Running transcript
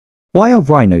Why are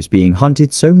rhinos being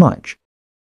hunted so much?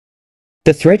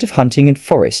 The threat of hunting and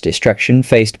forest destruction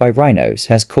faced by rhinos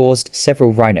has caused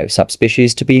several rhino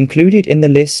subspecies to be included in the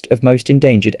list of most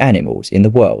endangered animals in the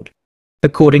world.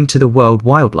 According to the World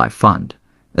Wildlife Fund,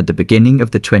 at the beginning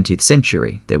of the 20th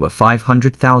century, there were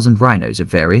 500,000 rhinos of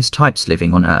various types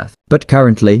living on Earth. But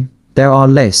currently, there are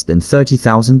less than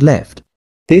 30,000 left.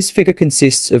 This figure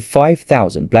consists of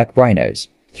 5,000 black rhinos,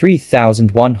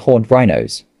 3,000 one-horned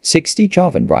rhinos, 60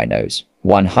 Javan rhinos,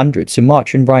 100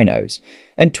 Sumatran rhinos,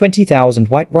 and 20,000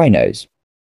 white rhinos.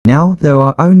 Now there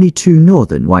are only 2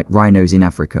 northern white rhinos in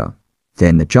Africa.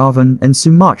 Then the Javan and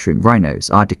Sumatran rhinos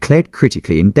are declared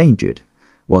critically endangered,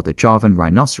 while the Javan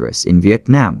rhinoceros in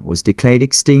Vietnam was declared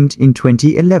extinct in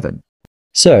 2011.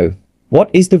 So, what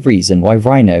is the reason why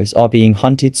rhinos are being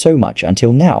hunted so much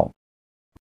until now?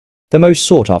 The most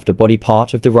sought-after body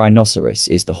part of the rhinoceros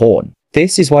is the horn.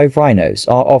 This is why rhinos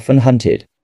are often hunted.